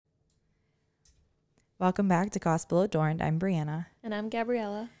Welcome back to Gospel Adorned. I'm Breanna. And I'm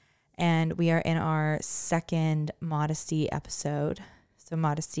Gabriella. And we are in our second Modesty episode. So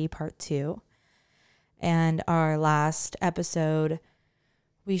Modesty Part 2. And our last episode,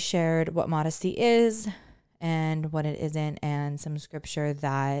 we shared what modesty is and what it isn't, and some scripture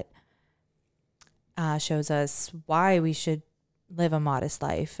that shows us why we should live a modest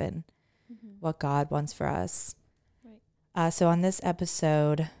life and what God wants for us. Right. So on this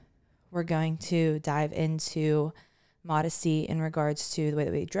episode, we're going to dive into modesty in regards to the way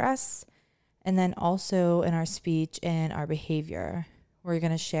that we dress, and then also in our speech and our behavior. We're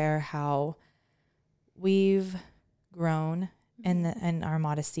going to share how we've grown in our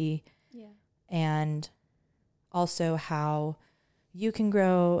modesty, and also how you can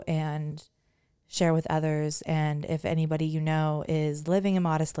grow and share with others. And if anybody you know is living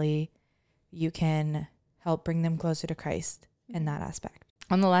immodestly, you can help bring them closer to Christ in that aspect.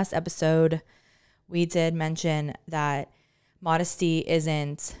 On the last episode, we did mention that modesty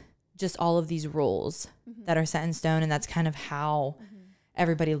isn't just all of these rules that are set in stone, and that's kind of how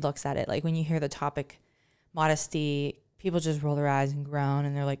everybody looks at it. Like when you hear the topic modesty, people just roll their eyes and groan,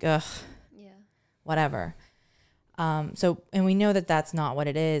 and they're like, ugh, whatever. And we know that that's not what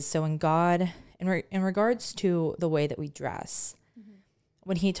it is. So when God, in regards to the way that we dress,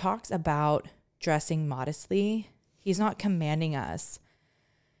 when he talks about dressing modestly, he's not commanding us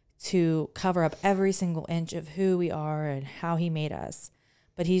to cover up every single inch of who we are and how he made us.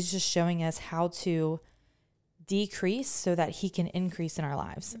 But he's just showing us how to decrease so that he can increase in our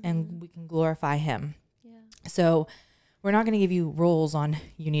lives and we can glorify him. Yeah. So we're not going to give you rules on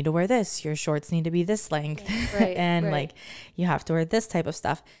you need to wear this, your shorts need to be this length, and like you have to wear this type of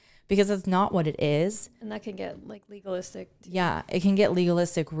stuff, because that's not what it is. And that can get like legalistic too. Yeah, it can get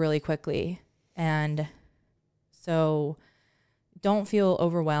legalistic really quickly. And so don't feel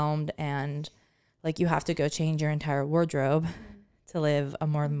overwhelmed and like you have to go change your entire wardrobe to live a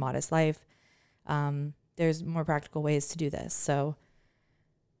more modest life. There's more practical ways to do this. So,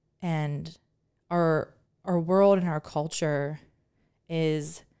 and our world and our culture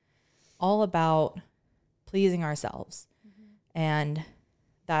is all about pleasing ourselves. And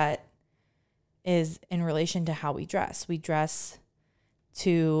that is in relation to how we dress. We dress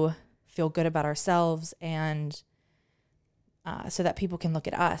to feel good about ourselves, and so that people can look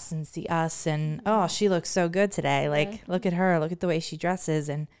at us and see us and, oh, she looks so good today. Like, look at her, look at the way she dresses,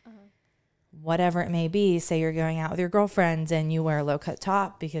 and whatever it may be. Say you're going out with your girlfriends and you wear a low cut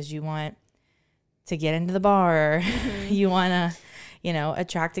top because you want to get into the bar, or you want to,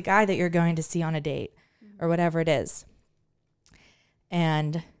 attract a guy that you're going to see on a date or whatever it is.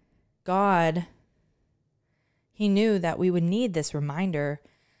 And God, he knew that we would need this reminder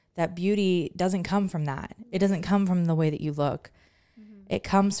that beauty doesn't come from that. It doesn't come from the way that you look. It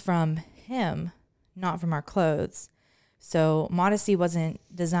comes from him, not from our clothes. So modesty wasn't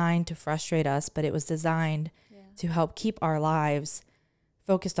designed to frustrate us, but it was designed to help keep our lives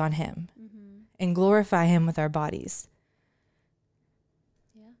focused on him and glorify him with our bodies.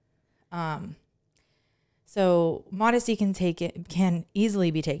 So modesty can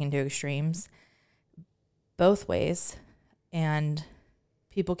easily be taken to extremes, both ways. And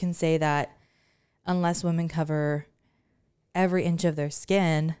people can say that unless women cover every inch of their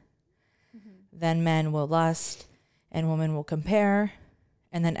skin, then men will lust and women will compare.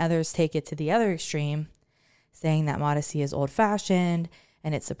 And then others take it to the other extreme, saying that modesty is old-fashioned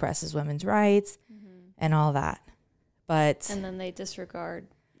and it suppresses women's rights and all that. And then they disregard,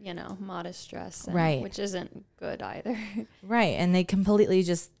 modest dress, right, which isn't good either. Right. And they completely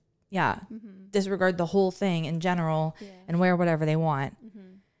just, disregard the whole thing in general and wear whatever they want.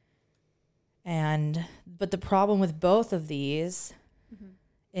 But the problem with both of these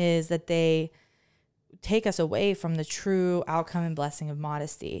is that they take us away from the true outcome and blessing of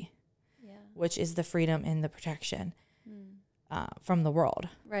modesty, which is the freedom and the protection from the world.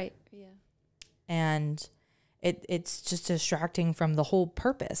 Right. Yeah. And it's just distracting from the whole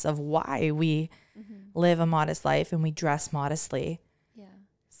purpose of why we live a modest life and we dress modestly. Yeah.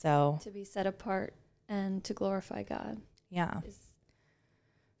 So to be set apart and to glorify God. Yeah. Is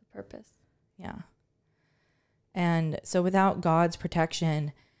the purpose. Yeah. And so without God's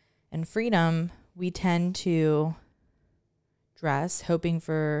protection and freedom, we tend to dress hoping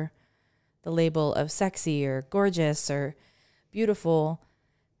for the label of sexy or gorgeous or beautiful,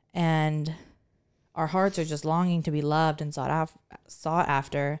 and our hearts are just longing to be loved and sought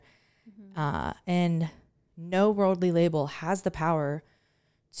after. And no worldly label has the power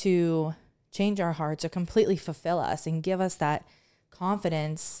to change our hearts or completely fulfill us and give us that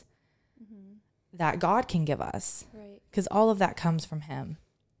confidence that God can give us. Right. Because all of that comes from him.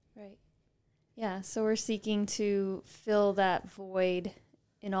 Right. Yeah, so we're seeking to fill that void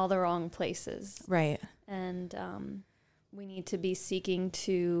in all the wrong places. Right. And we need to be seeking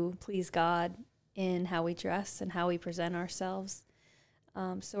to please God in how we dress and how we present ourselves.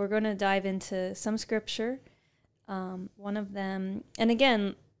 So we're going to dive into some scripture. One of them, and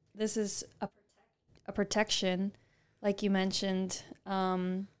again, this is a protection, like you mentioned,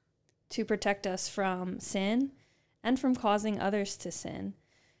 to protect us from sin and from causing others to sin.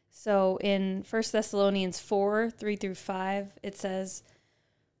 So in 1 Thessalonians 4:3-5, it says,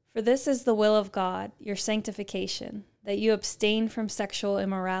 "For this is the will of God, your sanctification, that you abstain from sexual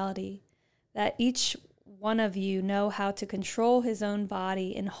immorality, that each one of you know how to control his own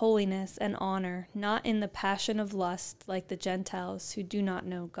body in holiness and honor, not in the passion of lust like the Gentiles who do not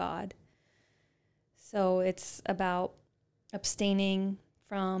know God." So it's about abstaining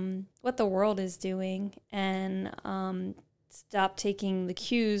from what the world is doing and stop taking the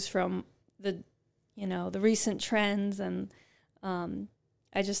cues from the recent trends. And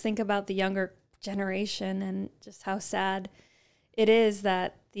I just think about the younger generation and just how sad it is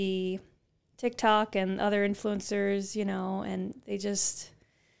that the TikTok and other influencers, and it just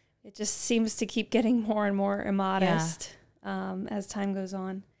seems to keep getting more and more immodest as time goes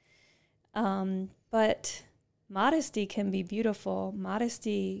on. But modesty can be beautiful.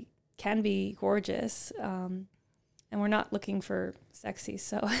 Modesty can be gorgeous. And we're not looking for sexy,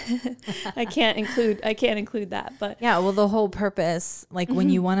 so I can't include that. But yeah, well, the whole purpose, like when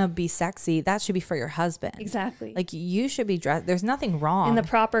you want to be sexy, that should be for your husband. Exactly. Like you should be dressed. There's nothing wrong in the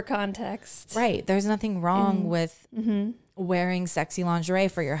proper context. Right. There's nothing wrong with wearing sexy lingerie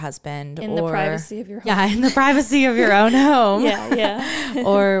for your husband in the privacy of your home. Yeah, in the privacy of your own home. Yeah.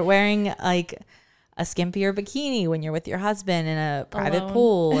 Or wearing like a skimpier bikini when you're with your husband in a private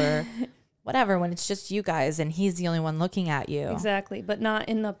pool or whatever, when it's just you guys and he's the only one looking at you. Exactly. But not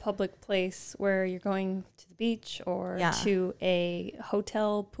in the public place where you're going to the beach or to a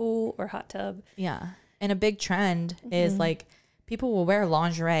hotel pool or hot tub. Yeah. And a big trend is like people will wear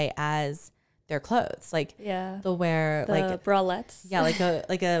lingerie as their clothes. Like they'll wear like bralettes. Yeah, like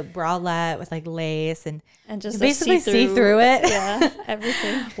a bralette with like lace and just basically see through it. Yeah,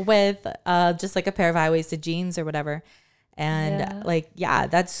 everything. With just like a pair of high-waisted jeans or whatever. And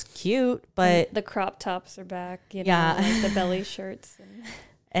that's cute, but and the crop tops are back, like the belly shirts.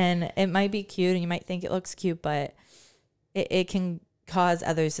 And it might be cute and you might think it looks cute, but it can cause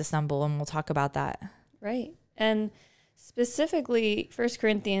others to stumble, and we'll talk about that. Right. And specifically 1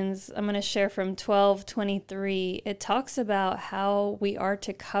 Corinthians, I'm going to share from 12:23. It talks about how we are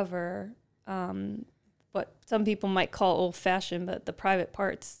to cover what some people might call old-fashioned, but the private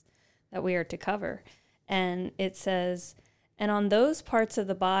parts that we are to cover. And it says, "And on those parts of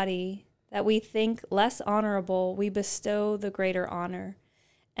the body that we think less honorable, we bestow the greater honor.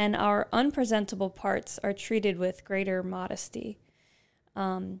 And our unpresentable parts are treated with greater modesty."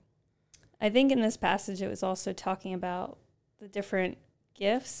 I think in this passage it was also talking about the different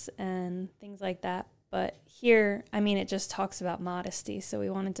gifts and things like that. But here, it just talks about modesty. So we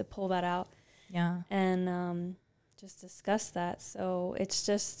wanted to pull that out. Yeah. And just discuss that. So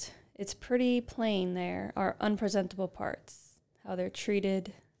it's pretty plain there, our unpresentable parts, how they're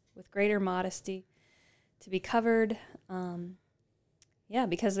treated with greater modesty, to be covered,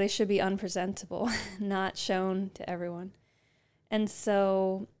 because they should be unpresentable, not shown to everyone. And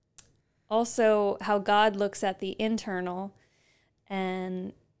so also how God looks at the internal,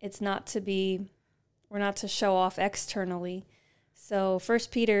 and we're not to show off externally. So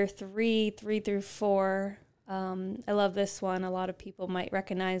 1 Peter 3:3-4, I love this one. A lot of people might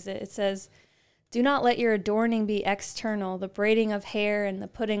recognize it. It says, "Do not let your adorning be external, the braiding of hair and the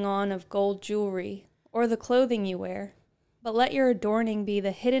putting on of gold jewelry, or the clothing you wear, but let your adorning be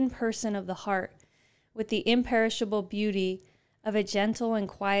the hidden person of the heart, with the imperishable beauty of a gentle and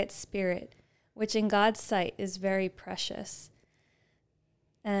quiet spirit, which in God's sight is very precious."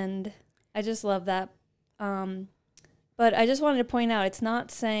 And I just love that. But I just wanted to point out, it's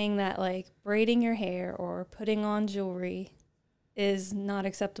not saying that like braiding your hair or putting on jewelry is not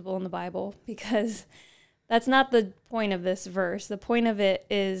acceptable in the Bible, because that's not the point of this verse. The point of it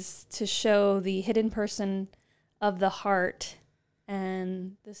is to show the hidden person of the heart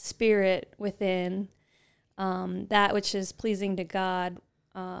and the spirit within, that which is pleasing to God,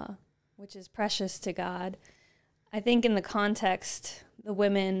 which is precious to God. I think in the context, the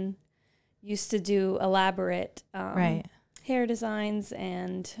women used to do elaborate hair designs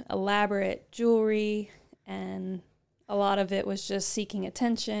and elaborate jewelry, and a lot of it was just seeking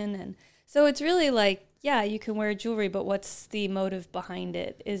attention. And so it's really like, yeah, you can wear jewelry, but what's the motive behind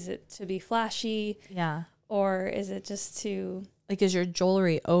it? Is it to be flashy? Yeah. Or is it just to like, is your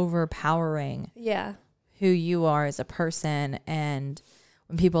jewelry overpowering Yeah. who you are as a person? And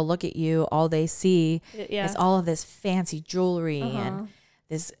when people look at you, all they see is all of this fancy jewelry and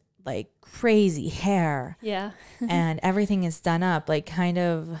this like crazy hair. Yeah. And everything is done up like kind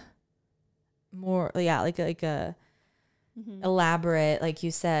of more, like a elaborate, like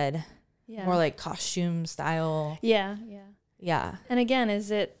you said, more like costume style. Yeah. Yeah. And again,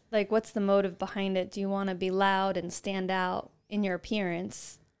 is it like, what's the motive behind it? Do you want to be loud and stand out in your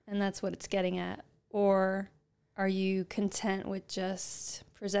appearance? And that's what it's getting at. Or are you content with just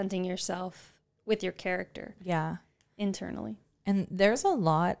presenting yourself with your character? Yeah. Internally. And there's a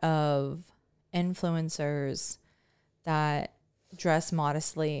lot of influencers that dress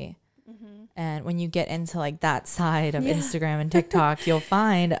modestly. And when you get into like that side of Instagram and TikTok, you'll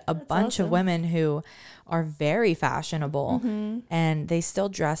find a bunch of women who are very fashionable and they still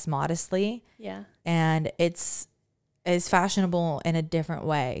dress modestly. Yeah. And it's fashionable in a different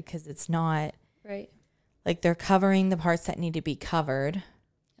way because it's not like they're covering the parts that need to be covered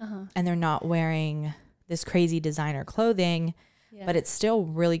and they're not wearing this crazy designer clothing, but it's still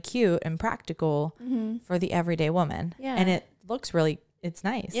really cute and practical for the everyday woman. Yeah. And it looks it's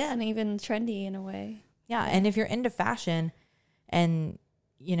nice. Yeah, and even trendy in a way. Yeah, and if you're into fashion and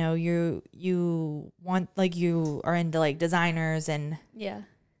you know, you want, like, you are into like designers and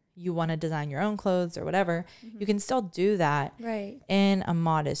you want to design your own clothes or whatever, you can still do that in a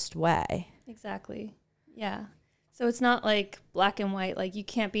modest way. Exactly. Yeah. So it's not like black and white, like you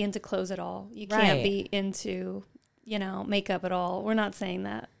can't be into clothes at all. You can't be into, you know, makeup at all. We're not saying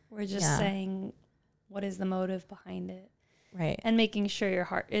that. We're just saying what is the motive behind it. Right. And making sure your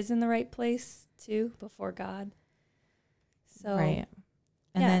heart is in the right place too before God. So right.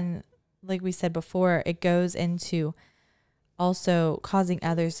 And then, like we said before, it goes into also causing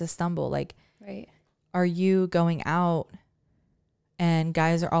others to stumble. Like, are you going out and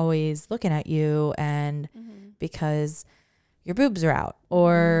guys are always looking at you and because your boobs are out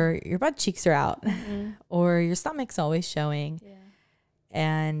or your butt cheeks are out or your stomach's always showing. Yeah.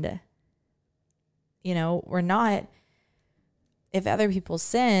 And, you know, we're not, if other people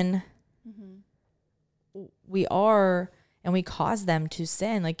sin, we are, and we cause them to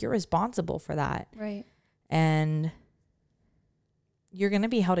sin, like, you're responsible for that. Right. And you're going to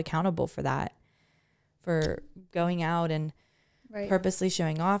be held accountable for that, for going out and purposely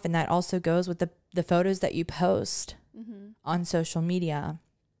showing off. And that also goes with the photos that you post on social media.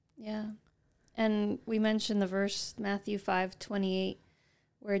 Yeah. And we mentioned the verse, Matthew 5:28,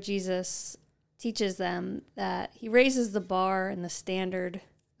 where Jesus teaches them that he raises the bar and the standard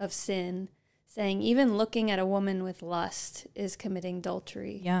of sin, saying even looking at a woman with lust is committing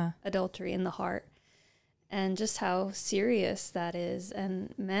adultery in the heart, and just how serious that is.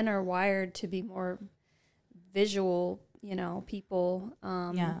 And men are wired to be more visual, you know, people,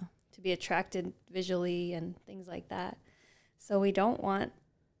 to be attracted visually and things like that. So we don't want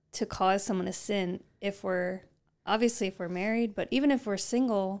to cause someone to sin if we're married, but even if we're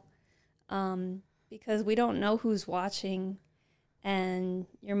single, because we don't know who's watching, and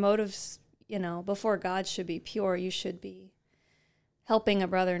your motives, you know, before God should be pure. You should be helping a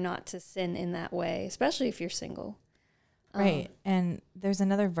brother not to sin in that way, especially if you're single. Right. And there's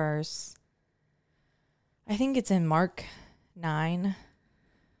another verse, I think it's in Mark 9.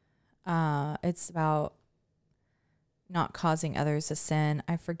 It's about not causing others to sin.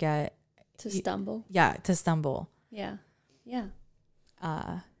 I forget. To stumble. Yeah, to stumble. Yeah. Yeah.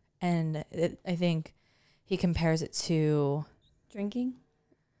 And I think he compares it to drinking.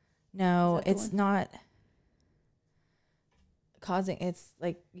 No, it's not causing. It's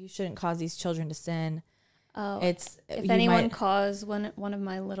like, you shouldn't cause these children to sin. Oh, it's if anyone caused one of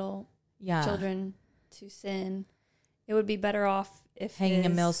my little children to sin, it would be better off if hanging a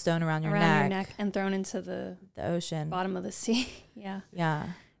millstone around your neck and thrown into the ocean, bottom of the sea. Yeah. Yeah.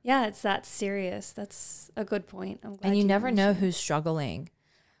 Yeah, it's that serious. That's a good point. I'm glad. And you never know who's struggling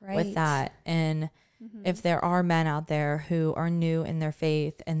with that. And if there are men out there who are new in their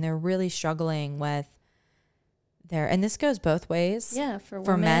faith and they're really struggling with and this goes both ways. Yeah,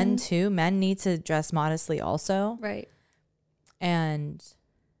 for men too. Men need to dress modestly also. Right. And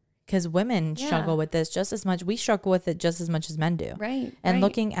because women struggle with this just as much. We struggle with it just as much as men do. Right. And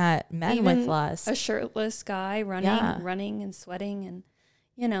looking at men even with lust. A shirtless guy running and sweating, and,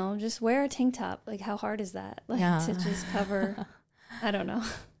 you know, just wear a tank top. Like, how hard is that? Like, to just cover, I don't know.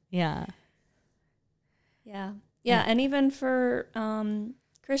 Yeah. Yeah. Yeah. And even for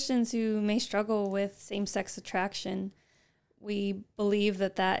Christians who may struggle with same-sex attraction, we believe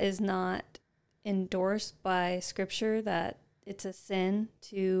that is not endorsed by Scripture, that it's a sin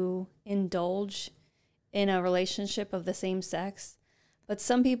to indulge in a relationship of the same sex. But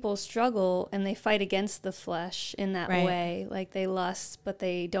some people struggle and they fight against the flesh in that way. Like they lust, but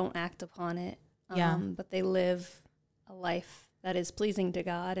they don't act upon it. But they live a life that is pleasing to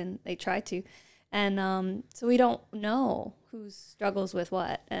God, and they try to. And so we don't know who struggles with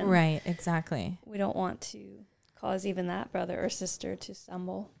what. And right, exactly. we don't want to cause even that brother or sister to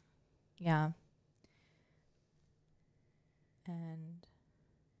stumble. Yeah. And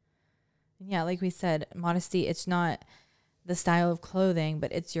yeah, like we said, modesty, it's not the style of clothing,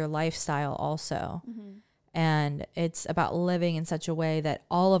 but it's your lifestyle also. Mm-hmm. And it's about living in such a way that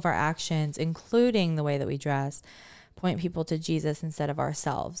all of our actions, including the way that we dress, point people to Jesus instead of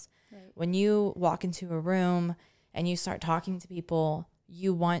ourselves. Right. When you walk into a room and you start talking to people,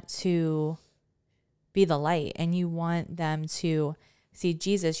 you want to be the light and you want them to see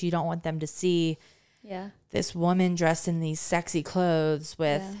Jesus. You don't want them to see this woman dressed in these sexy clothes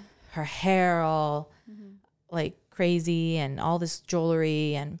with her hair all like crazy and all this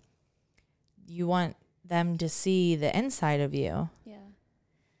jewelry, and you want them to see the inside of you. Yeah.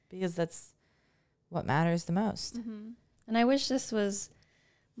 Because that's what matters the most. Mm-hmm. And I wish this was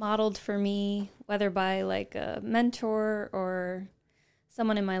modeled for me, whether by like a mentor or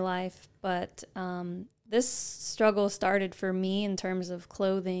someone in my life. But this struggle started for me in terms of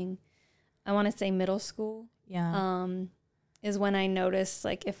clothing. I want to say middle school. Yeah. Is when I noticed,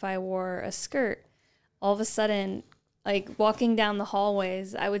 like, if I wore a skirt, all of a sudden, like, walking down the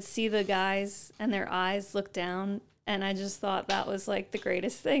hallways, I would see the guys and their eyes look down, and I just thought that was, like, the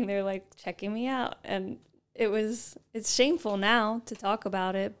greatest thing. They're, like, checking me out, and it's shameful now to talk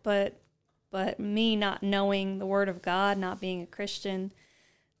about it, but me not knowing the Word of God, not being a Christian,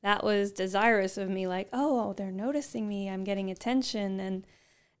 that was desirous of me, like, oh, they're noticing me, I'm getting attention,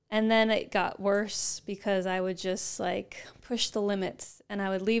 and then it got worse because I would just, like, push the limits, and I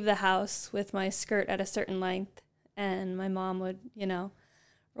would leave the house with my skirt at a certain length, and my mom would,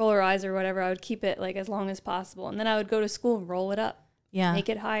 roll her eyes or whatever. I would keep it, like, as long as possible, and then I would go to school and roll it up, make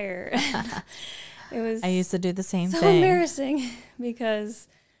it higher. I used to do the same thing. So embarrassing because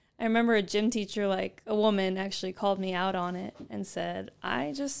I remember a gym teacher, like, a woman actually called me out on it and said,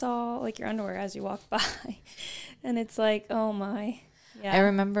 I just saw, like, your underwear as you walked by, and it's like, oh, my. Yeah. I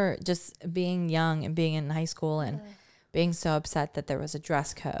remember just being young and being in high school and being so upset that there was a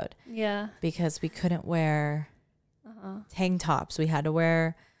dress code. Yeah. Because we couldn't wear tank tops. We had to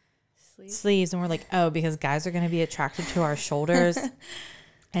wear sleeves. And we're like, oh, because guys are going to be attracted to our shoulders.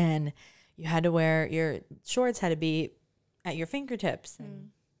 And you had to wear, your shorts had to be at your fingertips. And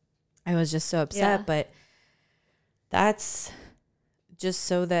I was just so upset. But that's just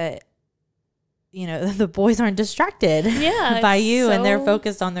so that the boys aren't distracted by you and they're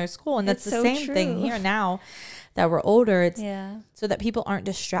focused on their school. And that's the same thing here now that we're older. It's so that people aren't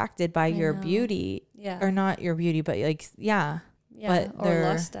distracted by your beauty or not your beauty, but like, but or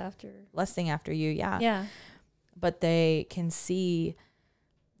they're lusting after you. Yeah. Yeah. But they can see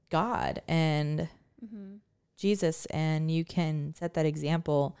God and Jesus, and you can set that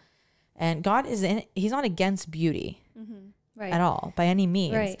example. And God he's not against beauty at all by any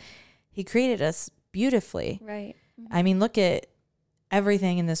means. Right. He created us beautifully. Right. Mm-hmm. I mean, look at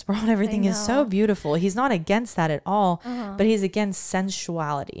everything in this world. Everything is so beautiful. He's not against that at all, but he's against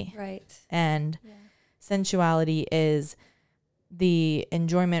sensuality. Right. And sensuality is the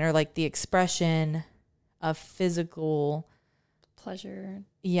enjoyment or like the expression of physical pleasure.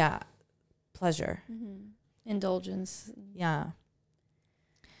 Yeah. Pleasure. Mm-hmm. Indulgence. Yeah.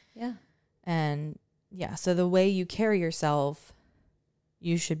 Yeah. And so the way you carry yourself,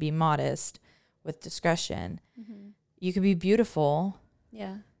 you should be modest with discretion. Mm-hmm. You can be beautiful.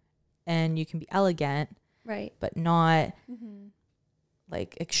 Yeah. And you can be elegant. Right. But not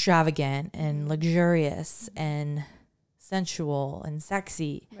like extravagant and luxurious and sensual and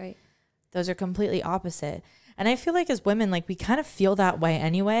sexy. Right. Those are completely opposite. And I feel like as women, like we kind of feel that way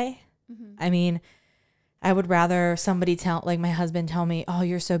anyway. Mm-hmm. I mean, I would rather somebody like my husband tell me, oh,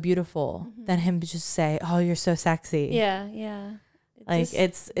 you're so beautiful, than him just say, oh, you're so sexy. Yeah. Yeah. Like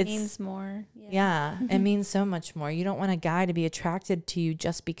it means more. Yeah, it means so much more. You don't want a guy to be attracted to you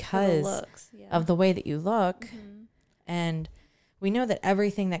just because of the way that you look. Mm-hmm. And we know that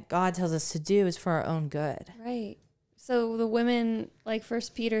everything that God tells us to do is for our own good. Right. So the women, like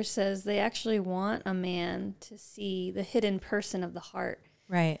First Peter says, they actually want a man to see the hidden person of the heart.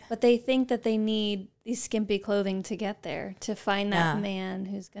 Right. But they think that they need these skimpy clothing to get there, to find that man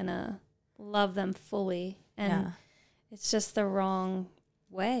who's going to love them fully. And it's just the wrong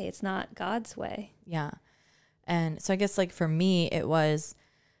way. It's not God's way. Yeah. And so I guess like for me, it was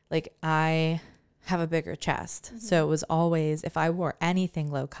like I have a bigger chest. Mm-hmm. So it was always, if I wore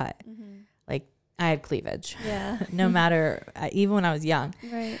anything low cut, like I had cleavage. Yeah. No matter, even when I was young.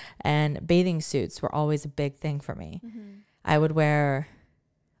 Right. And bathing suits were always a big thing for me. I would wear,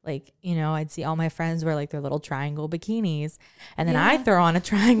 like, you know, I'd see all my friends wear like their little triangle bikinis, and then I throw on a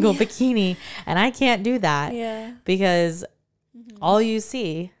triangle bikini, and I can't do that because all you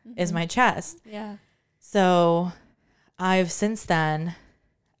see is my chest. Yeah. So since then,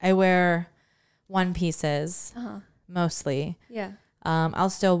 I wear one pieces mostly. Yeah. I'll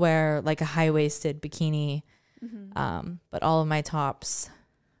still wear like a high-waisted bikini, but all of my tops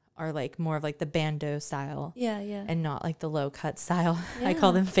are like more of like the bandeau style. Yeah. And not like the low cut style. Yeah. I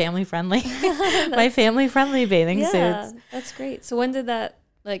call them family friendly. My family friendly bathing suits. That's great. So when did that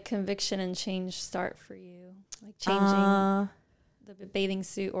like conviction and change start for you? Like changing the bathing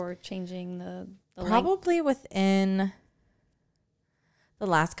suit or changing the probably length? Within the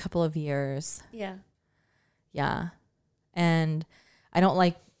last couple of years. Yeah. Yeah. And I don't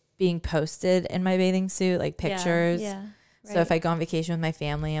like being posted in my bathing suit, like pictures. Yeah. Right. So if I go on vacation with my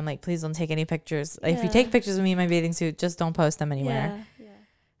family, I'm like, please don't take any pictures. Like, if you take pictures of me in my bathing suit, just don't post them anywhere. Yeah.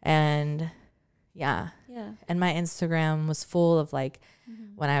 And and my Instagram was full of like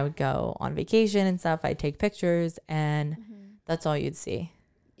when I would go on vacation and stuff, I'd take pictures, and that's all you'd see.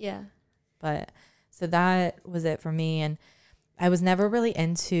 Yeah. But so that was it for me. And I was never really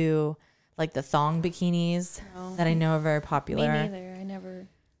into like the thong bikinis that I know are very popular. Me neither. I never.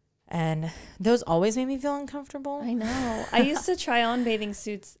 And those always made me feel uncomfortable. I know. I used to try on bathing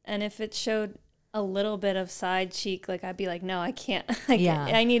suits, and if it showed a little bit of side cheek, like I'd be like, no, I can't.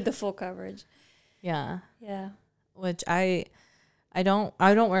 I need the full coverage. Yeah. Yeah. Which I don't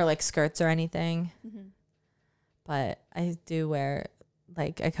wear like skirts or anything, but I do wear,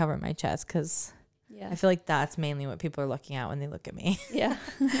 like, I cover my chest because I feel like that's mainly what people are looking at when they look at me. Yeah.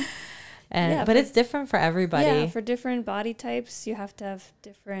 But it's different for everybody. Yeah, for different body types, you have to have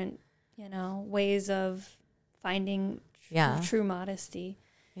different, ways of finding true modesty.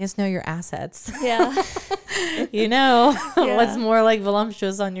 I guess know your assets. Yeah. What's more like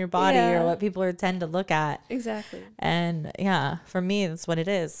voluptuous on your body or what people tend to look at. Exactly. And for me, that's what it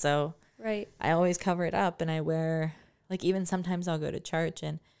is. So I always cover it up, and I wear, like, even sometimes I'll go to church,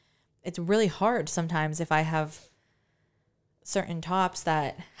 and it's really hard sometimes if I have certain tops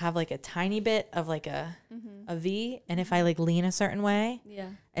that have like a tiny bit of like a V, and if I like lean a certain way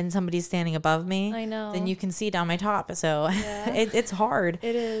and somebody's standing above me, I know, then you can see down my top. So it's hard.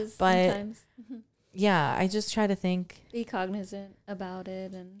 It is, but sometimes. I just try to be cognizant about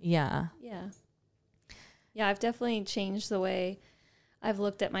it. And yeah, I've definitely changed the way I've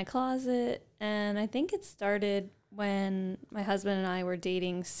looked at my closet, and I think it started when my husband and I were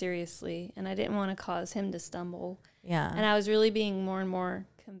dating seriously, and I didn't want to cause him to stumble. Yeah. And I was really being more and more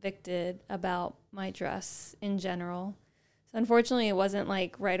convicted about my dress in general. So unfortunately, it wasn't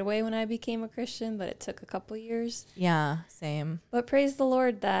like right away when I became a Christian, but it took a couple years. Yeah, same. But praise the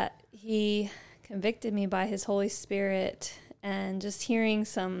Lord that he convicted me by his Holy Spirit, and just hearing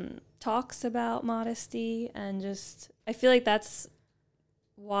some talks about modesty, and just, I feel like that's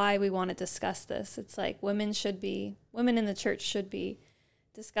why we want to discuss this. It's like women in the church should be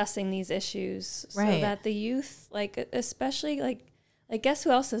discussing these issues, so that the youth, like, especially like guess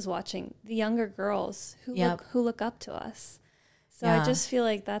who else is watching? The younger girls who look up to us. So I just feel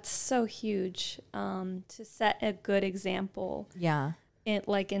like that's so huge, to set a good example. Yeah.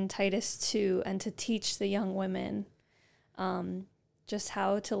 In Titus 2, and to teach the young women just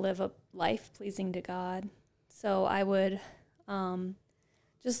how to live a life pleasing to God. So I would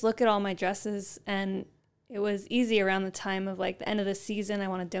just look at all my dresses, and it was easy around the time of like the end of the season. I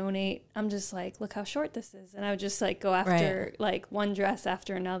want to donate. I'm just like, look how short this is. And I would just like go after like one dress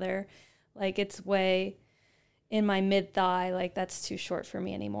after another. Like, it's way in my mid thigh. Like, that's too short for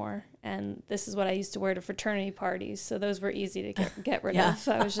me anymore. And this is what I used to wear to fraternity parties. So those were easy to get rid of.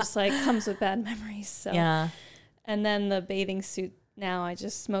 So I was just like, comes with bad memories. So and then the bathing suit, now I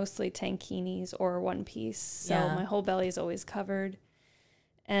just mostly tankinis or one piece. So my whole belly is always covered.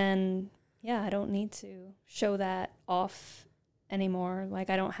 And I don't need to show that off anymore. Like,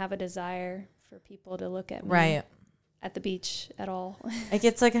 I don't have a desire for people to look at me at the beach at all. It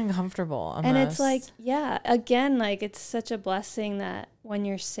gets like uncomfortable almost. And it's like, again, like, it's such a blessing that when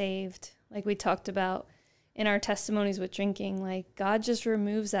you're saved, like we talked about in our testimonies with drinking, like, God just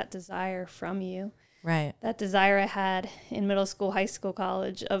removes that desire from you. Right. That desire I had in middle school, high school,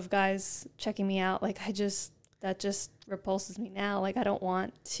 college of guys checking me out. Like, that just repulses me now. Like, I don't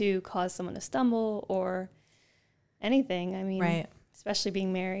want to cause someone to stumble or anything. I mean, especially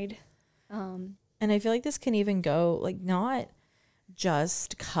being married. And I feel like this can even go, like, not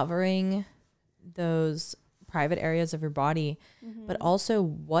just covering those private areas of your body, but also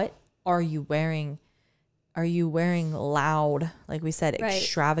what are you wearing loud, like we said,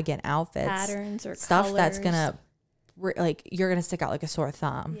 extravagant outfits, patterns or stuff colors that's gonna like you're gonna stick out like a sore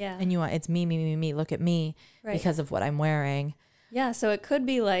thumb. Yeah. And you want it's me, look at me because of what I'm wearing. Yeah, so it could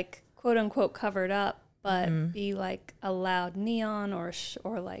be like quote unquote covered up, but be like a loud neon or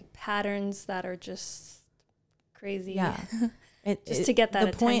like patterns that are just crazy. Yeah. To get that the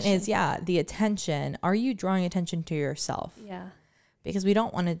attention. point is, the attention. Are you drawing attention to yourself? Yeah. Because we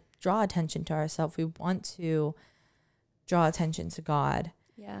don't want to draw attention to ourselves. We want to draw attention to God.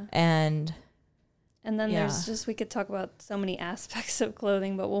 Yeah. And then there's just, we could talk about so many aspects of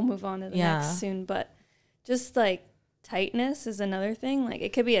clothing, but we'll move on to the next soon. But just like tightness is another thing. Like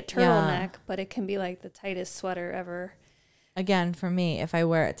it could be a turtleneck, but it can be like the tightest sweater ever. Again, for me, if I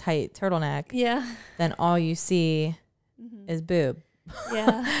wear a tight turtleneck, then all you see is boob.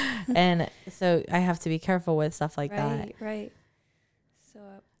 Yeah. And so I have to be careful with stuff like that. Right. So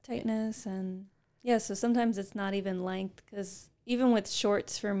tightness and so sometimes it's not even length, because even with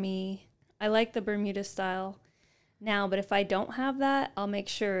shorts for me, I like the Bermuda style now, but if I don't have that, I'll make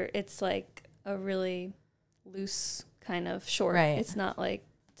sure it's like a really loose kind of short. Right. It's not like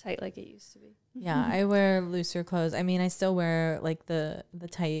tight like it used to be. Yeah, I wear looser clothes. I mean, I still wear like the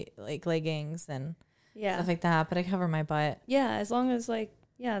tight like leggings and stuff like that, but I cover my butt. Yeah, as long as like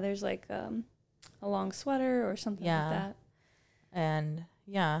there's like a long sweater or something like that. And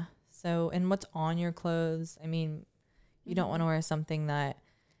so and what's on your clothes? I mean, you don't want to wear something that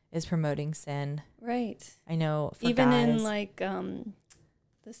is promoting sin. Right. I know for even guys, in like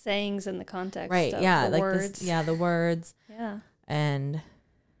the sayings and the context. Right. Of yeah. the like words. the words. Yeah. And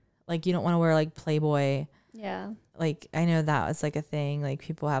like you don't want to wear like Playboy. Yeah. Like I know that was like a thing. Like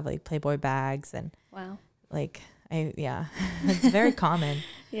people have like Playboy bags and wow. Like it's very common.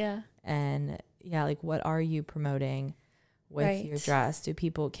 Yeah. And like what are you promoting with your dress? Can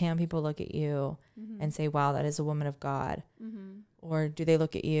people look at you and say, wow, that is a woman of God? Or do they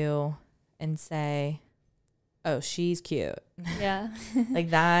look at you and say, oh, she's cute? Yeah. Like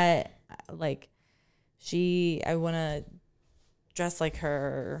that, like I want to dress like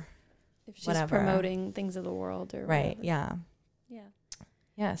her. If she's whatever. Promoting things of the world or right. whatever. Yeah. Yeah.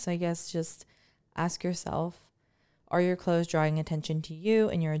 Yeah. So I guess just ask yourself, are your clothes drawing attention to you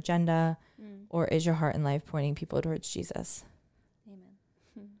and your agenda, or is your heart and life pointing people towards Jesus?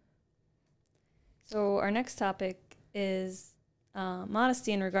 Amen. So our next topic is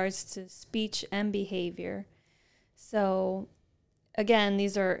modesty in regards to speech and behavior. So again,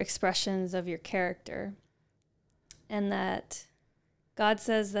 these are expressions of your character, and that God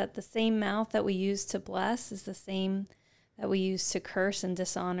says that the same mouth that we use to bless is the same that we use to curse and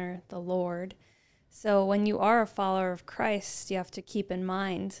dishonor the Lord. So when you are a follower of Christ, you have to keep in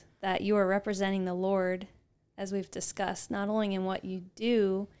mind that you are representing the Lord, as we've discussed, not only in what you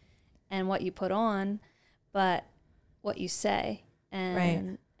do and what you put on, but what you say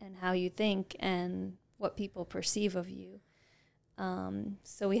and how you think and what people perceive of you.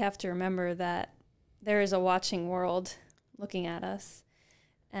 So we have to remember that there is a watching world looking at us,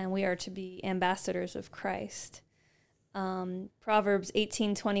 and we are to be ambassadors of Christ. Proverbs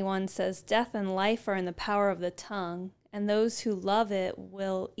 18:21 says, death and life are in the power of the tongue, and those who love it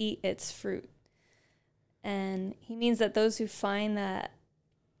will eat its fruit. And he means that those who find that,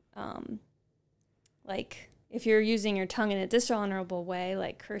 like if you're using your tongue in a dishonorable way,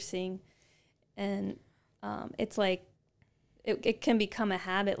 like cursing, and it's like it can become a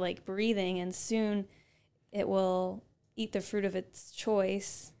habit like breathing, and soon it will eat the fruit of its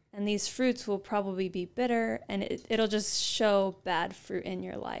choice. And these fruits will probably be bitter, and it'll just show bad fruit in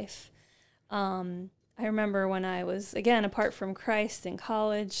your life. I remember when I was, again, apart from Christ in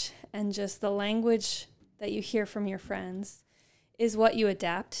college, and just the language that you hear from your friends is what you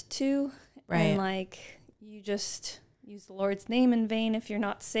adapt to. Right. And like you just use the Lord's name in vain if you're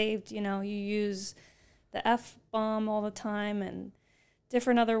not saved. You know, you use the F-bomb all the time and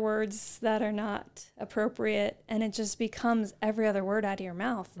different other words that are not appropriate, and it just becomes every other word out of your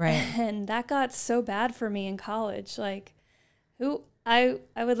mouth. Right. And that got so bad for me in college. Like I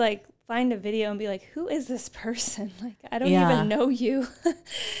would like find a video and be like, who is this person? Like, I don't even know you.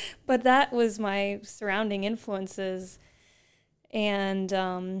 But that was my surrounding influences and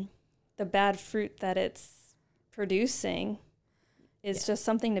the bad fruit that it's producing is just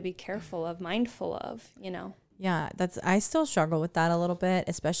something to be careful of, mindful of, you know. Yeah, I still struggle with that a little bit,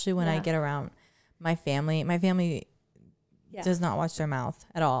 especially when I get around my family. My family does not watch their mouth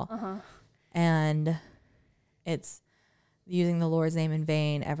at all. And it's using the Lord's name in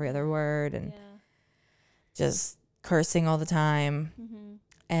vain, every other word, and just cursing all the time.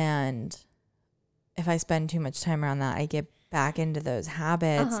 And if I spend too much time around that, I get back into those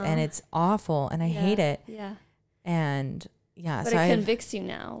habits, and it's awful, and I hate it. Yeah. And yeah, but so it convicts you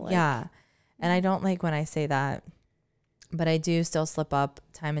now. Like, yeah. And I don't like when I say that, but I do still slip up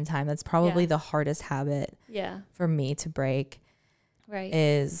time and time. That's probably the hardest habit for me to break. Right.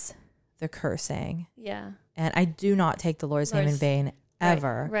 Is the cursing. Yeah. And I do not take the Lord's name in vain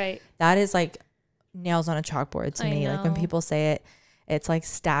ever. Right. That is like nails on a chalkboard to me. Like when people say it, it's like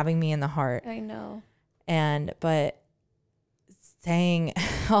stabbing me in the heart. I know. But saying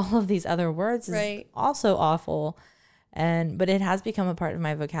all of these other words is also awful. But it has become a part of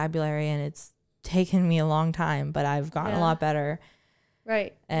my vocabulary, and it's taken me a long time, but I've gotten a lot better.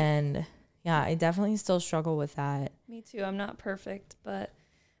 Right. And yeah, I definitely still struggle with that. Me too. I'm not perfect, but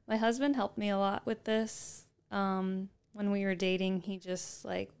my husband helped me a lot with this. When we were dating, he just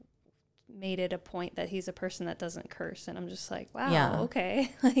like made it a point that he's a person that doesn't curse. And I'm just like, wow,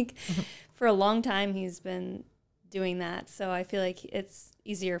 okay. Like for a long time, he's been doing that. So I feel like it's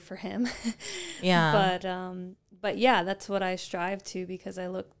easier for him. But yeah, that's what I strive to, because I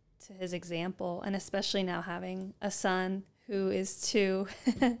look to his example, and especially now having a son who is 2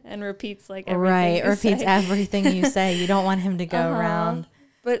 and repeats like everything repeats everything you say. You don't want him to go around.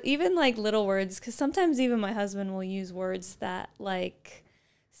 But even like little words, because sometimes even my husband will use words that like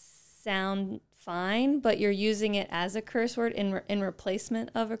sound fine, but you're using it as a curse word in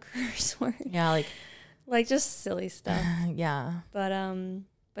replacement of a curse word. Yeah, like just silly stuff. Yeah. But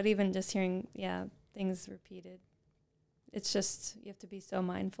even just hearing things repeated, it's just, you have to be so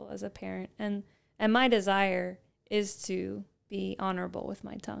mindful as a parent. And my desire is to be honorable with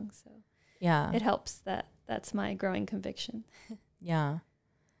my tongue. So yeah, it helps that's my growing conviction. Yeah.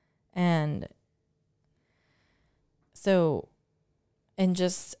 And so, and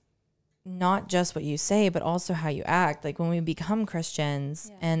just not just what you say, but also how you act. Like when we become Christians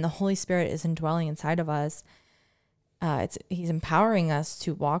and the Holy Spirit is indwelling inside of us, he's empowering us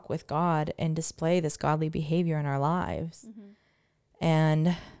to walk with God and display this godly behavior in our lives.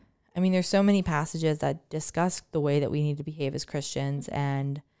 And I mean, there's so many passages that discuss the way that we need to behave as Christians.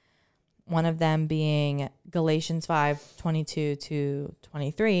 And one of them being Galatians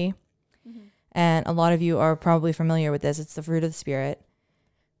 5:22-23. And a lot of you are probably familiar with this. It's the fruit of the Spirit.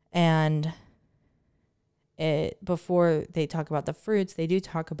 And before they talk about the fruits, they do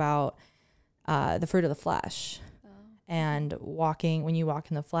talk about the fruit of the flesh. And when you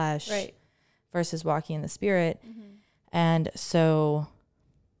walk in the flesh versus walking in the Spirit. And so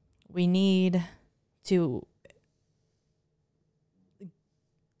we need to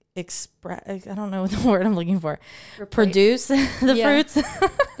express, I don't know the word I'm looking for. Produce the fruits.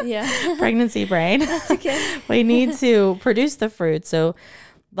 Pregnancy brain. That's okay. We need to produce the fruit. So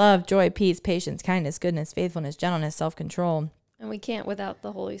love, joy, peace, patience, kindness, goodness, faithfulness, gentleness, self-control. And we can't without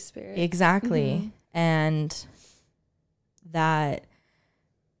the Holy Spirit. Exactly. And that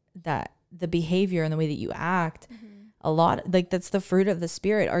the behavior and the way that you act, a lot, like that's the fruit of the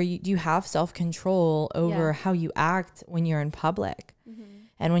Spirit. Do you have self-control over how you act when you're in public?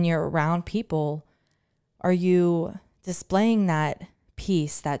 And when you're around people, are you displaying that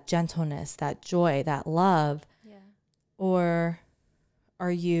peace, that gentleness, that joy, that love? Or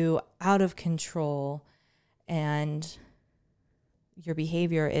are you out of control and your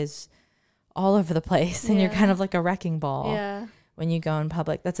behavior is all over the place and you're kind of like a wrecking ball when you go in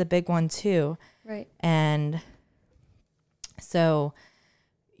public? That's a big one too. Right. And so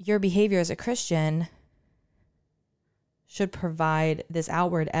your behavior as a Christian should provide this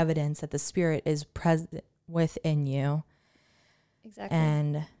outward evidence that the Spirit is present within you. Exactly.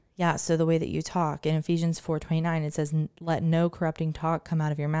 And so the way that you talk in Ephesians 4:29, it says, let no corrupting talk come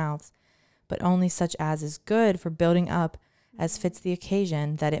out of your mouths, but only such as is good for building up as fits the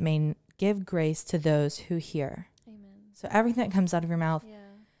occasion, that it may give grace to those who hear. Amen. So everything that comes out of your mouth,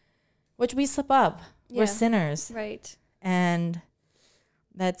 which we slip up, we're sinners. Right. And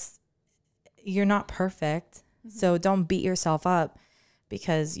you're not perfect. So don't beat yourself up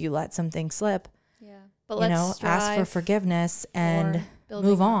because you let something slip. Yeah. But let's ask for forgiveness and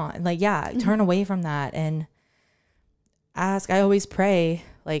move on. Turn away from that and ask. I always pray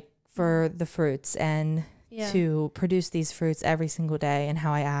for the fruits and to produce these fruits every single day and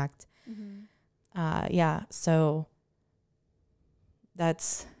how I act. So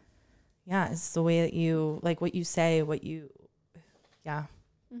that's, it's the way that you, what you say, Yeah.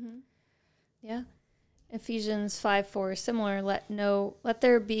 Ephesians 5:4 similar. Let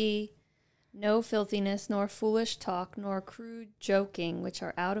there be no filthiness, nor foolish talk, nor crude joking, which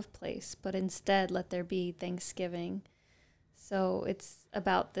are out of place, but instead let there be thanksgiving. So it's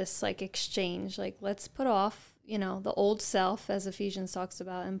about this exchange. Let's put off, the old self, as Ephesians talks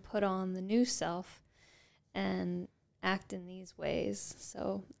about, and put on the new self. And act in these ways.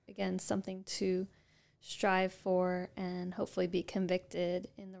 So again, something to strive for and hopefully be convicted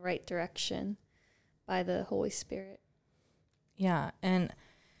in the right direction by the Holy Spirit. Yeah. And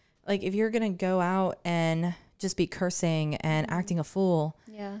like, if you're going to go out and just be cursing and acting a fool.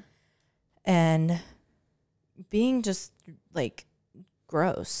 Yeah. And being just like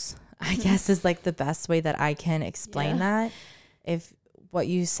gross, I guess is like the best way that I can explain that. If what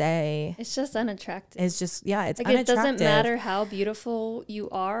you say, it's just unattractive. It's just, it's like, unattractive. It doesn't matter how beautiful you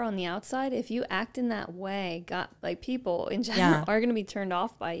are on the outside. If you act in that way, people in general are going to be turned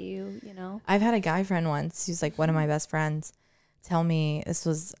off by you, you know? I've had a guy friend once who's like one of my best friends tell me, this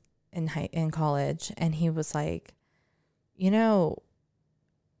was in college, and he was like, you know,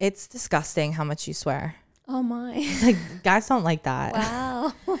 it's disgusting how much you swear. Oh my. Like, guys don't like that.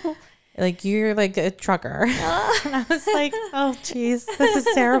 Wow. Like, you're like a trucker. And I was like, oh geez, this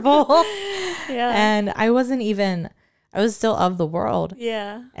is terrible. Yeah. And I was still of the world.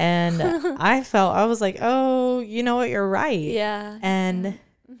 Yeah. And I was like, oh, you know what? You're right. Yeah. And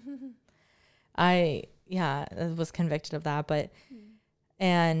I was convicted of that. But,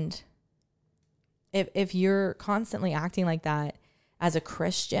 and if you're constantly acting like that as a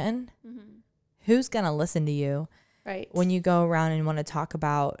Christian, who's going to listen to you? Right. When you go around and want to talk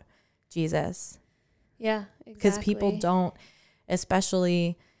about Jesus. Yeah, exactly. Because people don't,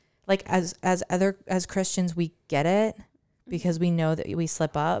 especially like as Christians, we get it because we know that we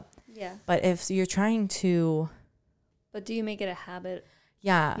slip up. Yeah. But if you're trying to, but do you make it a habit?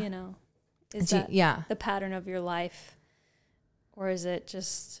 Yeah. You know, is that the pattern of your life, or is it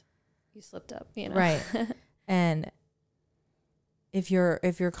just you slipped up? You know, right? And if you're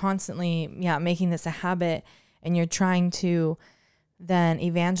constantly making this a habit, and you're trying to then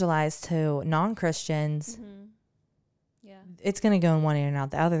evangelize to non-Christians, it's going to go in one ear and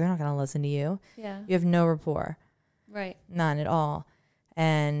out the other. They're not going to listen to you. Yeah. You have no rapport. Right. None at all.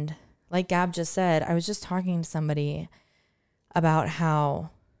 And like Gab just said, I was just talking to somebody about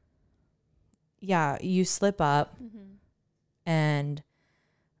how, you slip up, and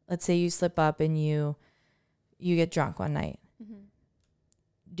let's say you slip up and you get drunk one night.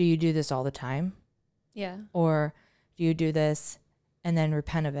 Do you do this all the time? Yeah. Or do you do this and then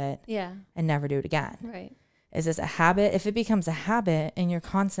repent of it? Yeah. And never do it again? Right. Is this a habit? If it becomes a habit and you're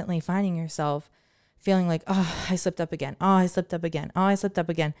constantly finding yourself feeling like, oh, I slipped up again. Oh, I slipped up again. Oh, I slipped up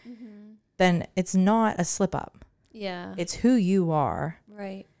again. Then it's not a slip up. Yeah. It's who you are.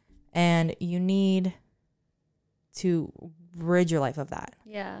 Right. And you need to rid your life of that.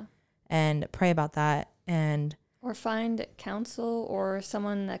 Yeah. And pray about that. Or find counsel or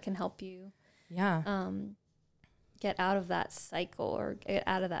someone that can help you. Yeah. Get out of that cycle or get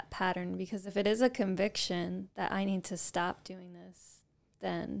out of that pattern, because if it is a conviction that I need to stop doing this,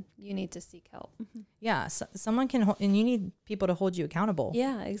 then you need to seek help. Yeah. So someone can, and you need people to hold you accountable.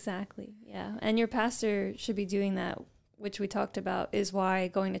 Yeah, exactly. Yeah. And your pastor should be doing that, which we talked about is why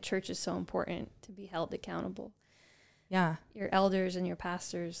going to church is so important, to be held accountable. Yeah. Your elders and your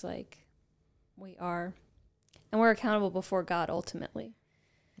pastors, like we are, and we're accountable before God ultimately.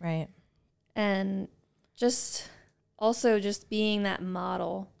 Right. And just being that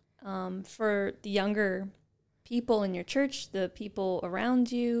model for the younger people in your church, the people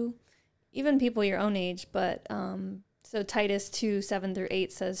around you, even people your own age. But so Titus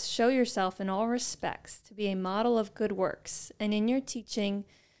 2:7-8 says, show yourself in all respects to be a model of good works, and in your teaching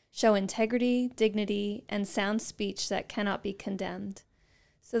show integrity, dignity, and sound speech that cannot be condemned,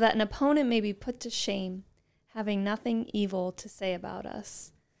 so that an opponent may be put to shame, having nothing evil to say about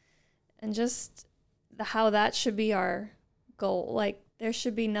us. And just how that should be our goal. Like, there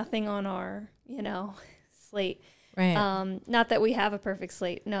should be nothing on our, slate. Right. Not that we have a perfect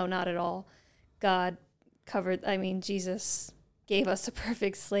slate. No, not at all. Jesus gave us a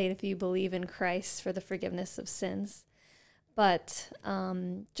perfect slate if you believe in Christ for the forgiveness of sins. But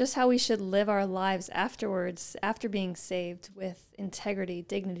just how we should live our lives afterwards, after being saved, with integrity,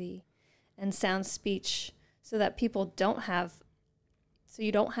 dignity, and sound speech, so that people don't have, so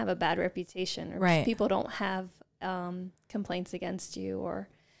you don't have a bad reputation, or right. People don't have complaints against you,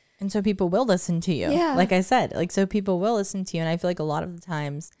 and so people will listen to you. Yeah. Like I said, so people will listen to you. And I feel like a lot of the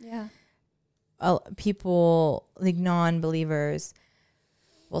times, people, like non-believers,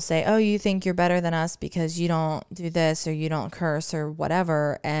 will say, oh, you think you're better than us because you don't do this, or you don't curse, or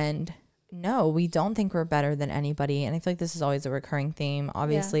whatever. And no, we don't think we're better than anybody. And I feel like this is always a recurring theme.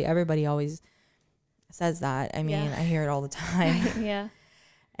 Obviously, everybody always says that. I mean, I hear it all the time. Right. Yeah.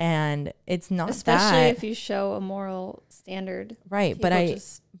 And it's not especially that, if you show a moral standard. Right. But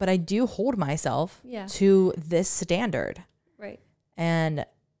I do hold myself to this standard. Right. And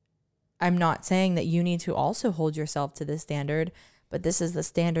I'm not saying that you need to also hold yourself to this standard, but this is the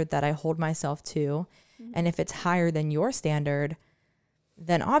standard that I hold myself to. Mm-hmm. And if it's higher than your standard,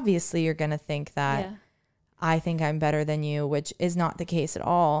 then obviously you're going to think that I think I'm better than you, which is not the case at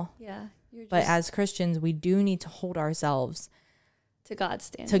all. Yeah. But as Christians, we do need to hold ourselves to God's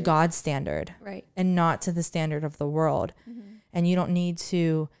standard. To God's standard. Right. And not to the standard of the world. Mm-hmm. And you don't need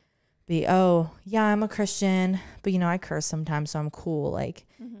to be, oh, yeah, I'm a Christian, but I curse sometimes, so I'm cool. Like,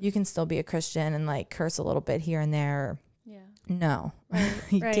 you can still be a Christian and like curse a little bit here and there. Yeah. No, right.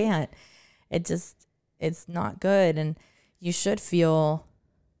 you can't. It's not good. And you should feel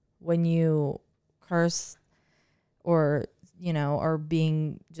when you curse or, or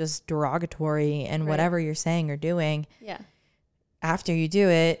being just derogatory and whatever you're saying or doing. Yeah. After you do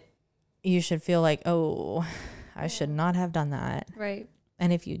it, you should feel like, oh, I should not have done that. Right.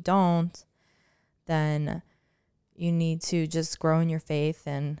 And if you don't, then you need to just grow in your faith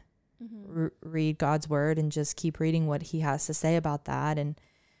and read God's word and just keep reading what he has to say about that and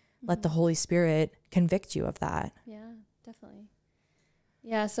let the Holy Spirit convict you of that. Yeah, definitely.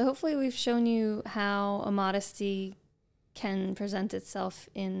 Yeah, so hopefully we've shown you how immodesty can present itself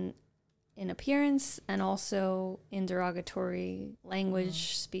in appearance and also in derogatory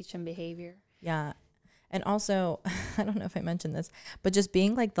language, speech, and behavior. Yeah. And also, I don't know if I mentioned this, but just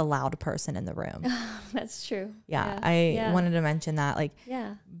being like the loud person in the room. That's true. Yeah. I wanted to mention that. Like,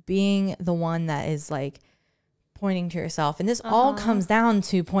 being the one that is like pointing to yourself. And this all comes down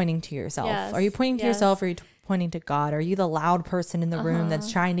to pointing to yourself. Yes. Are you pointing to yourself or are you pointing to God? Are you the loud person in the room that's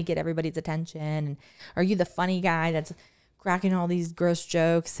trying to get everybody's attention? And are you the funny guy that's cracking all these gross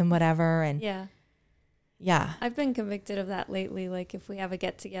jokes and whatever? And yeah. I've been convicted of that lately. Like if we have a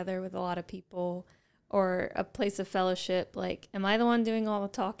get together with a lot of people or a place of fellowship, like, am I the one doing all the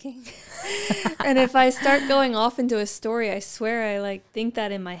talking? And if I start going off into a story, I swear I like think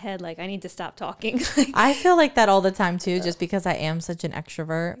that in my head, like I need to stop talking. I feel like that all the time too, just because I am such an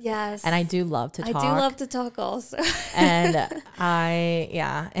extrovert. Yes. And I do love to talk. I do love to talk also. And that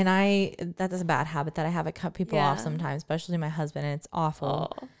is a bad habit that I have. I cut people off sometimes, especially my husband, and it's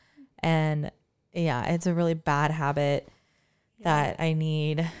awful. Oh. And it's a really bad habit that I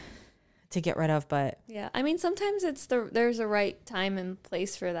need to get rid of. But I mean, sometimes there's a right time and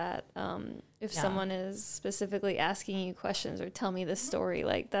place for that. If someone is specifically asking you questions or tell me this story,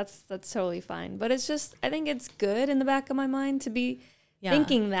 like that's totally fine. But it's just, I think it's good in the back of my mind to be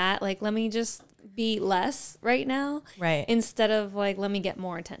thinking that, like, let me just be less right now, right? Instead of like, let me get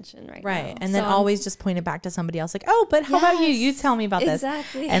more attention right now. And then always just point it back to somebody else, like, oh, but how about you? You tell me about this.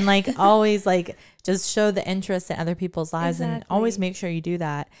 And like always like just show the interest in other people's lives and always make sure you do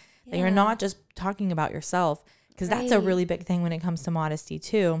that. That you're not just talking about yourself, because that's a really big thing when it comes to modesty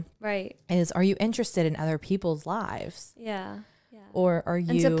too. Right. Is, are you interested in other people's lives? Yeah. Or are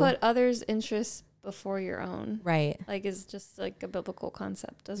you... And to put others' interests before your own. Right. Like is just like a biblical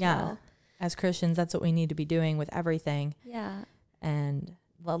concept as well. As Christians, that's what we need to be doing with everything. Yeah. And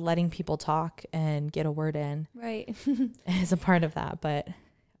letting people talk and get a word in. Right. Is a part of that, but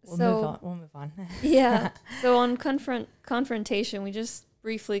we'll move on. Yeah. So on confrontation, we just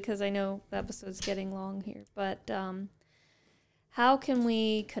briefly, because I know the episode's getting long here, but how can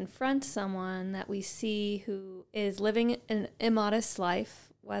we confront someone that we see who is living an immodest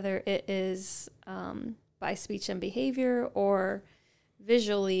life, whether it is by speech and behavior or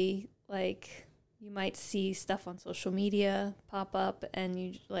visually, like you might see stuff on social media pop up and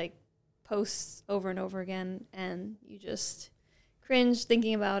you like post over and over again and you just cringe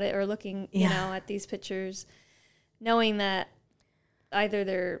thinking about it or looking, you know, at these pictures, knowing that either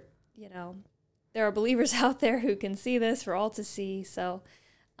there are believers out there who can see this for all to see. So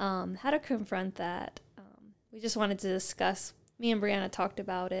how to confront that. We just wanted to discuss, me and Breanna talked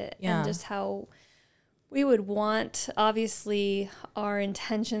about it and just how we would want, obviously, our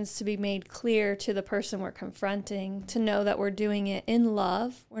intentions to be made clear to the person we're confronting, to know that we're doing it in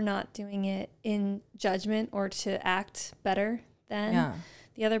love. We're not doing it in judgment or to act better than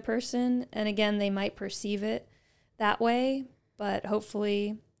the other person. And again, they might perceive it that way, but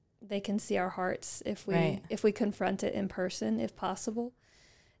hopefully they can see our hearts if we confront it in person, if possible.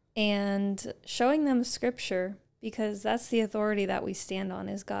 And showing them scripture, because that's the authority that we stand on,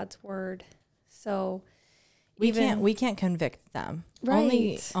 is God's word. So we can't convict them.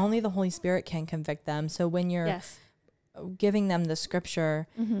 Right. Only the Holy Spirit can convict them. So when you're giving them the scripture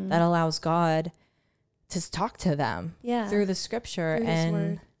that allows God to talk to them through the scripture through and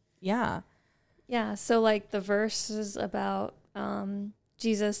his word. Yeah. So like the verses about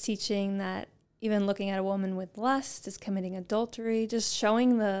Jesus teaching that even looking at a woman with lust is committing adultery, just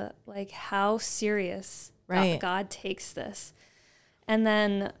showing how serious God takes this. And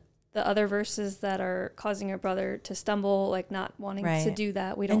then the other verses that are causing your brother to stumble, like not wanting to do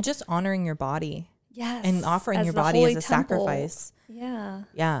that. We don't. And just honoring your body. Yes. And offering your body as a sacrifice. Yeah.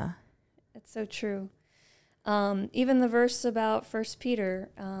 Yeah. It's so true. Even the verse about 1 Peter,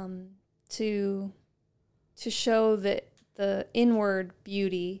 to show that the inward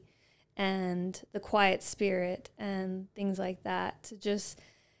beauty and the quiet spirit and things like that, to just,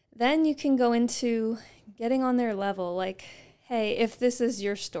 then you can go into getting on their level. Like, hey, if this is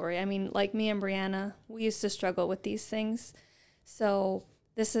your story, I mean, like me and Breanna, we used to struggle with these things. So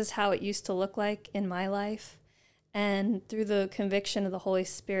this is how it used to look like in my life. And through the conviction of the Holy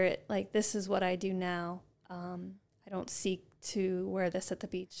Spirit, like, this is what I do now. I don't seek to wear this at the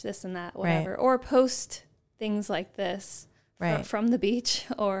beach, this and that, whatever, or post things like this from the beach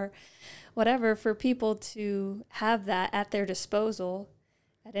or whatever, for people to have that at their disposal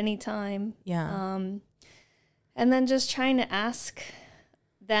at any time. Yeah. And then just trying to ask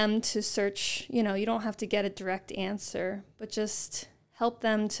them to search, you don't have to get a direct answer, but just help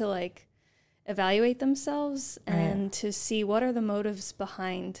them to like evaluate themselves and to see what are the motives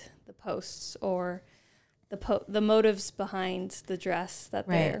behind the posts, or the motives behind the dress that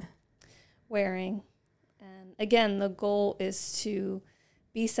they're wearing. And again, the goal is to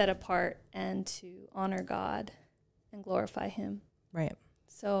be set apart and to honor God and glorify him. Right.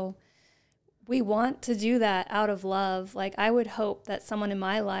 So we want to do that out of love. Like, I would hope that someone in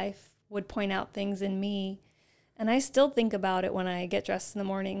my life would point out things in me. And I still think about it when I get dressed in the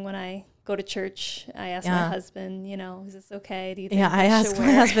morning, when I go to church. I ask my husband, is this okay? Do you think I ask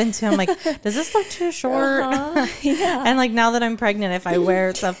my husband too. I'm like, does this look too short? Yeah. And like, now that I'm pregnant, if I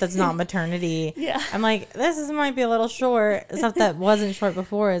wear stuff that's not maternity, I'm like, might be a little short. Stuff that wasn't short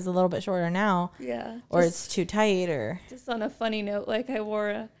before is a little bit shorter now. Yeah. Or it's too tight, or just on a funny note, like, I wore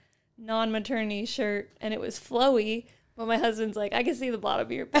a non-maternity shirt and it was flowy, but my husband's like, I can see the bottom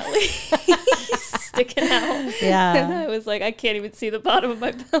of your belly sticking out. Yeah. And I was like, I can't even see the bottom of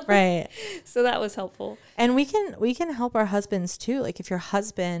my belly. Right. So that was helpful. And we can help our husbands too. Like, if your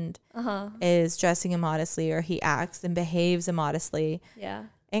husband is dressing immodestly, or he acts and behaves immodestly,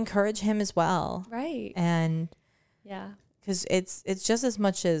 encourage him as well. Right. And because it's just as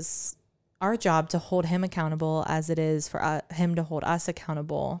much as our job to hold him accountable as it is for him to hold us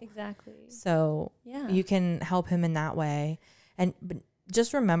accountable. Exactly. So you can help him in that way. And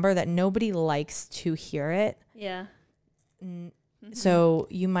just remember that nobody likes to hear it. Yeah. So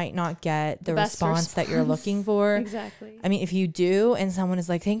you might not get the response that you're looking for. Exactly. I mean, if you do, and someone is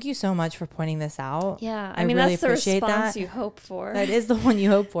like, thank you so much for pointing this out. Yeah. I mean, really that's the response you hope for. That is the one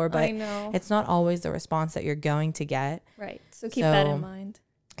you hope for, but I know. It's not always the response that you're going to get. Right. So keep that in mind.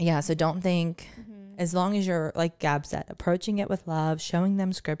 Yeah. So don't think, as long as you're, like Gab said, approaching it with love, showing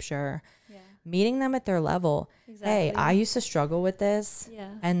them scripture, meeting them at their level. Exactly. Hey, I used to struggle with this. Yeah.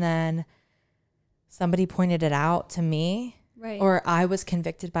 And then somebody pointed it out to me. Right. Or I was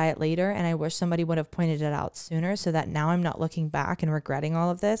convicted by it later, and I wish somebody would have pointed it out sooner, so that now I'm not looking back and regretting all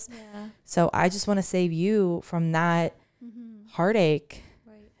of this. Yeah. So I just want to save you from that heartache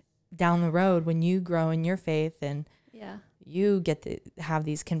down the road when you grow in your faith and you get to have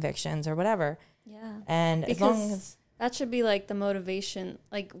these convictions or whatever. Yeah. And because as long as that should be like the motivation,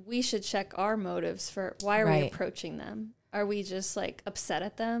 like we should check our motives for why are we approaching them? Are we just like upset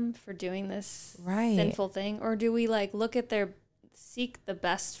at them for doing this sinful thing? Or do we like look at seek the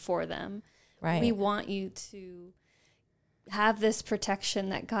best for them? Right. We want you to have this protection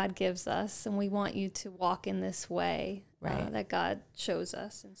that God gives us, and we want you to walk in this way that God shows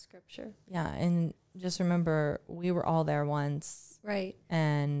us in scripture. Yeah. And just remember, we were all there once. Right.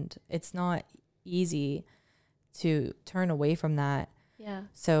 And it's not easy to turn away from that. Yeah.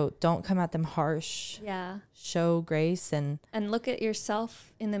 So don't come at them harsh. Yeah. Show grace and look at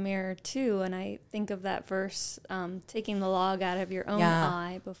yourself in the mirror too. And I think of that verse, taking the log out of your own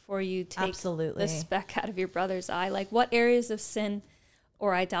eye before you take the speck out of your brother's eye. Like, what areas of sin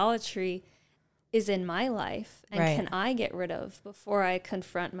or idolatry is in my life and can I get rid of before I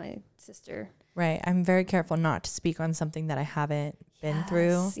confront my sister? Right. I'm very careful not to speak on something that I haven't been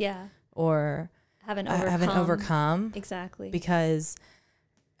through. Yeah. Or haven't overcome. Exactly. Because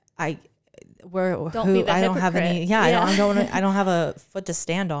I don't have any. Yeah. I don't have a foot to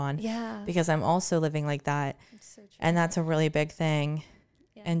stand on. Yeah. Because I'm also living like that. So and that's a really big thing.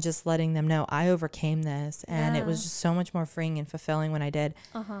 Yeah. And just letting them know I overcame this, and it was just so much more freeing and fulfilling when I did.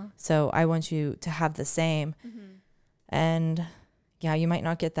 So I want you to have the same. And you might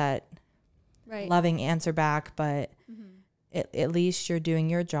not get that loving answer back, but at least you're doing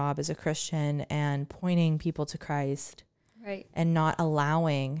your job as a Christian and pointing people to Christ, and not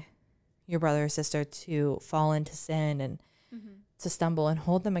allowing your brother or sister to fall into sin and to stumble and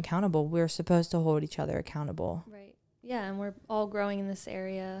hold them accountable. We're supposed to hold each other accountable. Right. Yeah, and we're all growing in this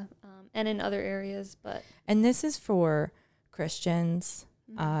area and in other areas, but... And this is for Christians.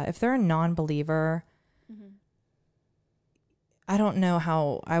 If they're a non-believer, I don't know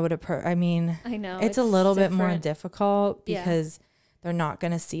how I would approach. I mean, I know it's a little bit more difficult because they're not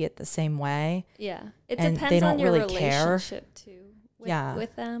going to see it the same way. Yeah. It and depends they don't on your really relationship care. too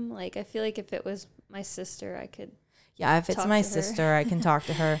with them. Like, I feel like if it was my sister, I could... Yeah, if it's my sister, I can talk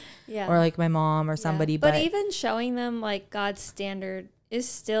to her. Yeah. Or like my mom or somebody. But even showing them like God's standard is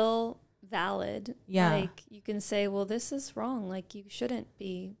still valid. Yeah. Like, you can say, well, this is wrong. Like, you shouldn't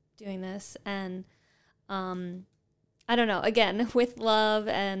be doing this. And I don't know, again, with love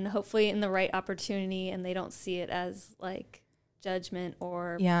and hopefully in the right opportunity, and they don't see it as like judgment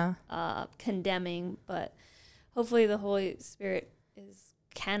or condemning, but hopefully the Holy Spirit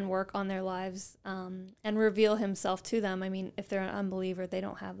can work on their lives and reveal himself to them. I mean, if they're an unbeliever, they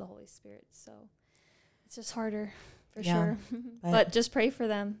don't have the Holy Spirit, so it's just harder for sure. But just pray for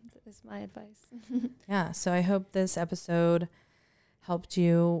them is my advice. Yeah, so I hope this episode helped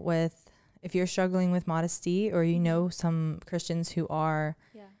you with, if you're struggling with modesty or you know some Christians who are,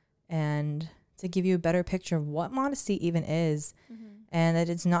 and to give you a better picture of what modesty even is, and that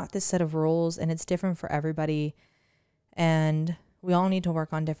it's not this set of rules and it's different for everybody, and we all need to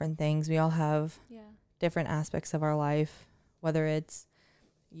work on different things. We all have different aspects of our life, whether it's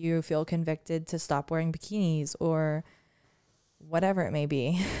you feel convicted to stop wearing bikinis or whatever it may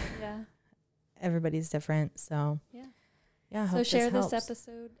be. Yeah. Everybody's different. So, yeah. So share this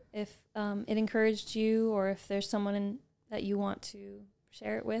episode if it encouraged you, or if there's someone that you want to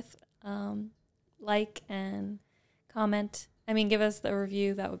share it with, like and comment. I mean, give us the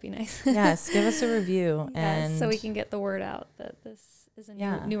review. That would be nice. Yes, give us a review. And so we can get the word out that this is a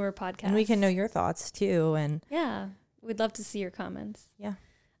newer podcast. And we can know your thoughts too. And we'd love to see your comments. Yeah.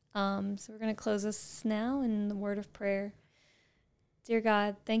 So we're going to close this now in the word of prayer. Dear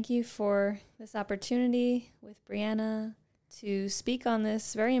God, thank you for this opportunity with Breanna to speak on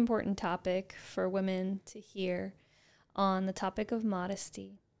this very important topic for women to hear on the topic of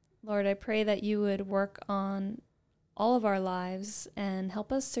modesty. Lord, I pray that you would work on all of our lives and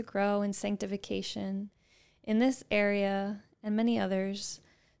help us to grow in sanctification in this area and many others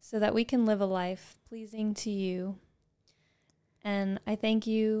so that we can live a life pleasing to you. And I thank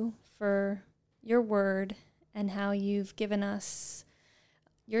you for your word and how you've given us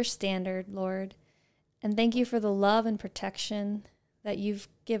your standard, Lord. And thank you for the love and protection that you've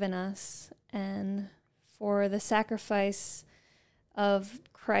given us, and for the sacrifice of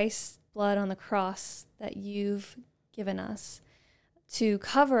Christ's blood on the cross that you've given us to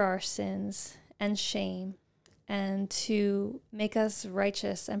cover our sins and shame and to make us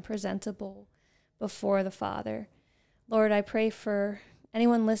righteous and presentable before the Father. Lord, I pray for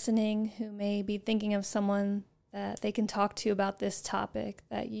anyone listening who may be thinking of someone that they can talk to about this topic,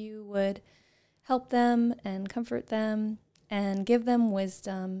 that you would help them and comfort them and give them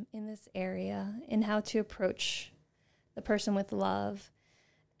wisdom in this area, in how to approach the person with love.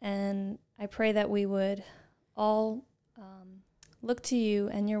 And I pray that we would all look to you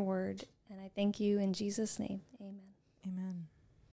and your word. And I thank you in Jesus' name. Amen. Amen.